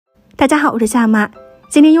大家好，我是夏妈。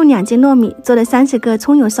今天用2斤糯米做的30个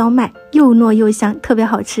葱油烧麦，又糯又香，特别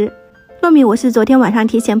好吃。糯米我是昨天晚上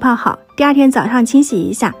提前泡好，第二天早上清洗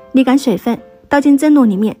一下，沥干水分，倒进蒸笼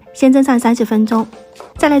里面，先蒸上30分钟。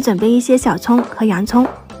再来准备一些小葱和洋葱，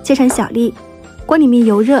切成小粒。锅里面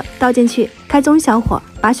油热，倒进去，开中小火，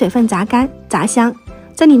把水分炸干、炸香。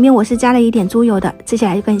这里面我是加了一点猪油的，吃起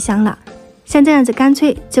来就更香了。像这样子干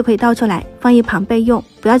脆就可以倒出来，放一旁备用，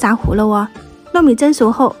不要炸糊了哦。糯米蒸熟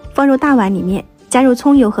后，放入大碗里面，加入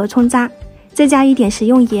葱油和葱渣，再加一点食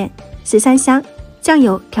用盐、十三香、酱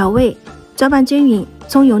油调味，搅拌均匀，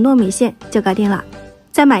葱油糯米线就搞定了。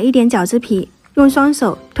再买一点饺子皮，用双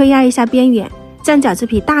手推压一下边缘，这样饺子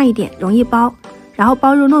皮大一点，容易包。然后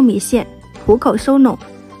包入糯米线，虎口收拢，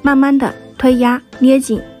慢慢的推压捏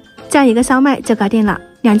紧，这样一个烧麦就搞定了。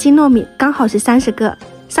2斤糯米刚好是30个，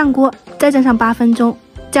上锅再蒸上8分钟，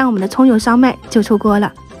这样我们的葱油烧麦就出锅了。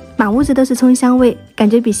满屋子都是葱香味，感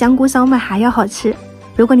觉比香菇烧麦还要好吃。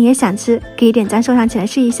如果你也想吃，可以点赞收藏起来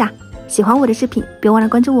试一下。喜欢我的视频，别忘了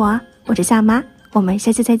关注我啊！我是夏妈，我们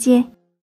下期再见。